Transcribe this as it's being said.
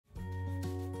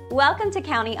Welcome to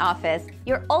County Office,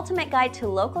 your ultimate guide to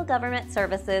local government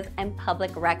services and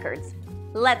public records.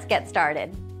 Let's get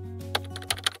started.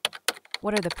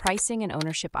 What are the pricing and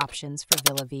ownership options for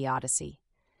Villa Vie Odyssey?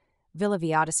 Villa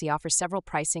Vie Odyssey offers several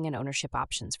pricing and ownership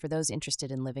options for those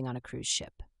interested in living on a cruise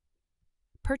ship.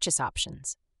 Purchase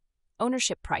options.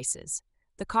 Ownership prices.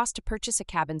 The cost to purchase a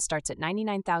cabin starts at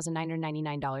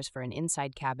 $99,999 for an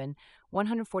inside cabin,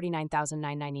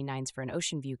 $149,999 for an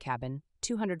ocean view cabin,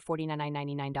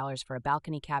 $249,999 for a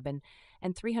balcony cabin,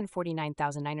 and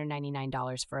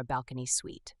 $349,999 for a balcony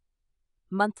suite.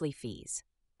 Monthly fees.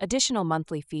 Additional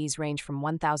monthly fees range from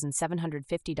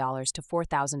 $1,750 to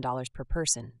 $4,000 per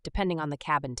person, depending on the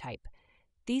cabin type.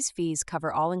 These fees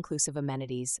cover all-inclusive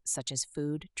amenities such as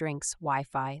food, drinks,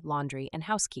 Wi-Fi, laundry, and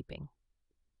housekeeping.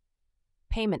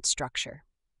 Payment structure.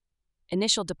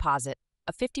 Initial deposit.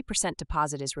 A 50%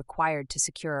 deposit is required to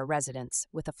secure a residence,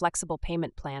 with a flexible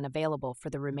payment plan available for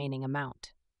the remaining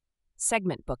amount.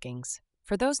 Segment bookings.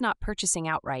 For those not purchasing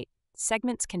outright,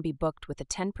 segments can be booked with a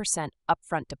 10%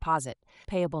 upfront deposit,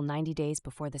 payable 90 days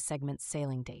before the segment's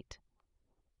sailing date.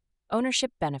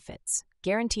 Ownership benefits.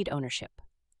 Guaranteed ownership.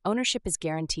 Ownership is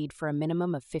guaranteed for a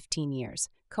minimum of 15 years,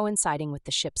 coinciding with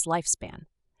the ship's lifespan.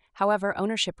 However,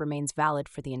 ownership remains valid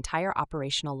for the entire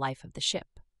operational life of the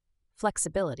ship.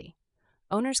 Flexibility.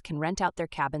 Owners can rent out their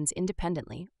cabins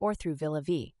independently or through Villa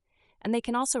Vie, and they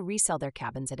can also resell their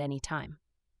cabins at any time.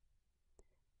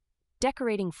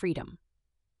 Decorating freedom.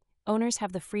 Owners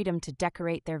have the freedom to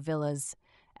decorate their villas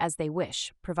as they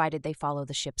wish, provided they follow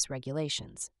the ship's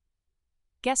regulations.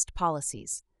 Guest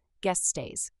policies. Guest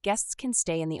stays. Guests can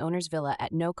stay in the owner's villa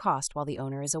at no cost while the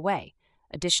owner is away.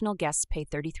 Additional guests pay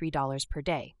 $33 per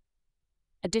day.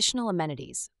 Additional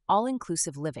amenities.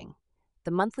 All-inclusive living. The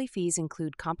monthly fees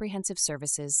include comprehensive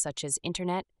services such as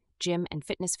internet, gym and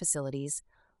fitness facilities,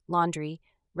 laundry,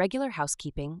 regular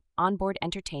housekeeping, onboard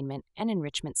entertainment, and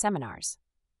enrichment seminars.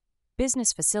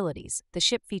 Business facilities. The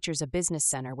ship features a business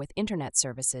center with internet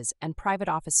services and private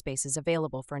office spaces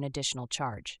available for an additional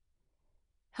charge.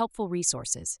 Helpful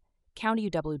resources.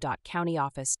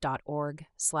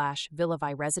 countyw.countyoffice.org/Villa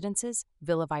Vie Residences,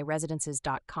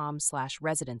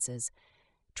 villavieresidences.com/residences,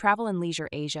 Travel and Leisure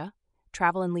Asia,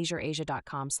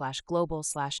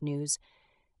 travelandleisureasia.com/global/news,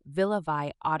 Villa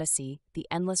Vie Odyssey, the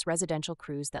endless residential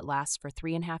cruise that lasts for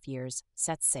 3.5 years,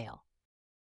 sets sail.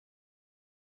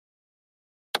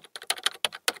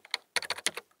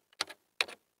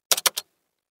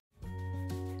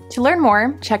 To learn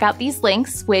more, check out these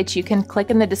links, which you can click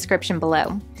in the description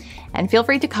below. And feel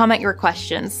free to comment your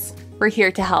questions. We're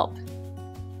here to help.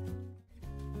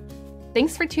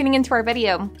 Thanks for tuning into our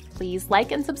video. Please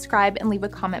like and subscribe and leave a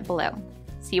comment below.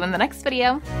 See you in the next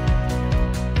video.